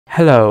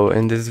Hello,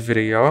 in this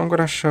video I'm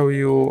gonna show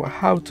you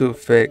how to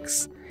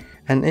fix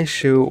an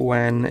issue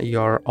when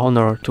your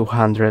Honor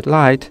 200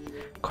 Lite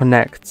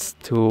connects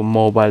to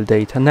mobile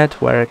data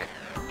network,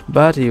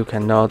 but you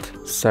cannot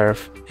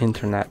surf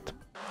internet.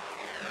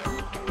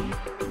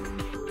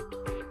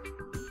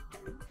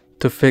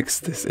 To fix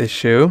this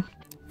issue,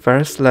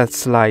 first let's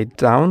slide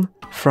down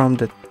from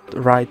the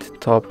right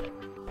top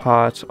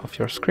part of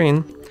your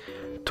screen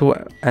to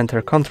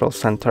enter Control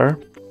Center,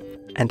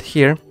 and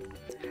here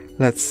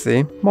let's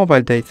see,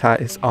 mobile data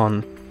is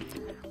on.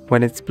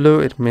 When it's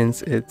blue, it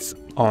means it's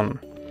on.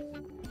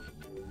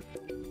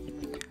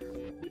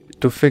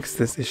 To fix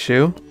this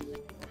issue,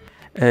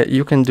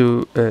 you can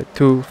do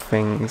two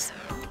things.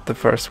 The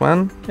first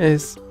one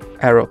is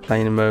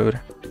aeroplane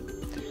mode.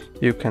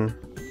 You can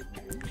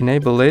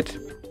enable it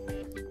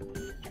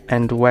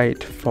and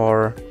wait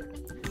for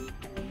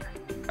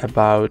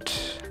about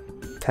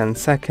 10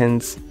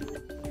 seconds.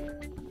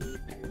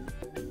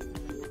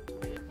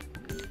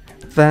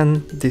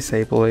 Then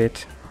disable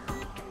it.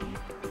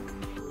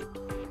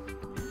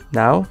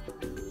 Now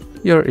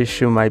your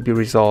issue might be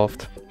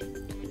resolved.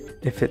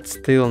 If it's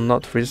still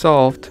not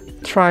resolved,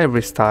 try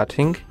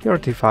restarting your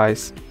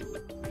device.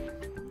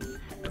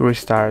 To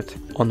restart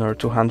Honor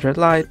 200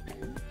 Lite,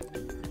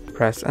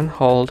 press and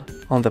hold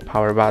on the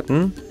power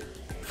button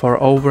for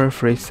over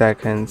 3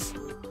 seconds.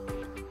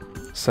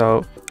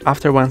 So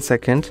after 1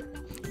 second,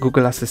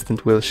 Google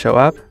Assistant will show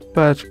up,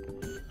 but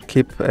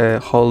keep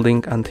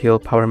holding until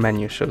power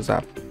menu shows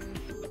up.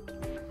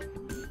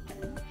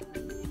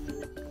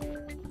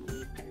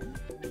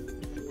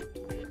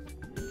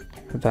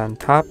 Then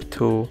tap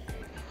to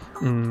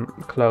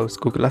close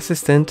Google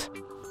Assistant,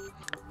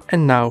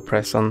 and now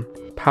press on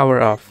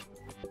power off.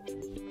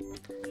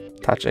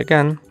 Touch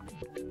again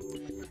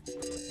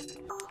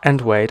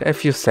and wait a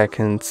few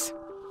seconds.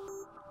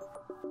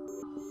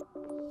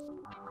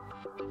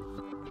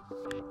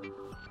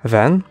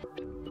 Then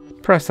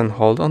press and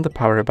hold on the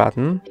power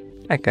button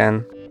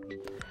again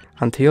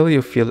until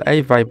you feel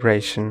a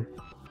vibration.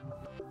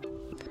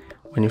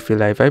 When you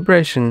feel a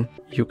vibration,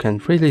 you can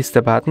release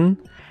the button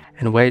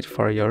and wait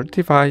for your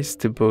device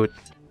to boot.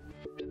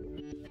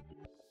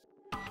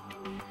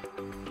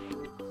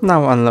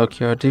 Now unlock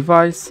your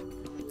device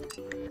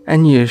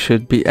and you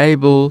should be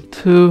able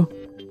to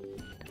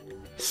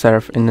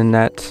surf in the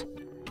net.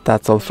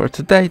 That's all for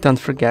today. Don't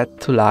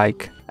forget to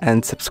like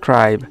and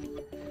subscribe.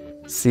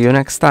 See you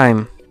next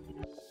time.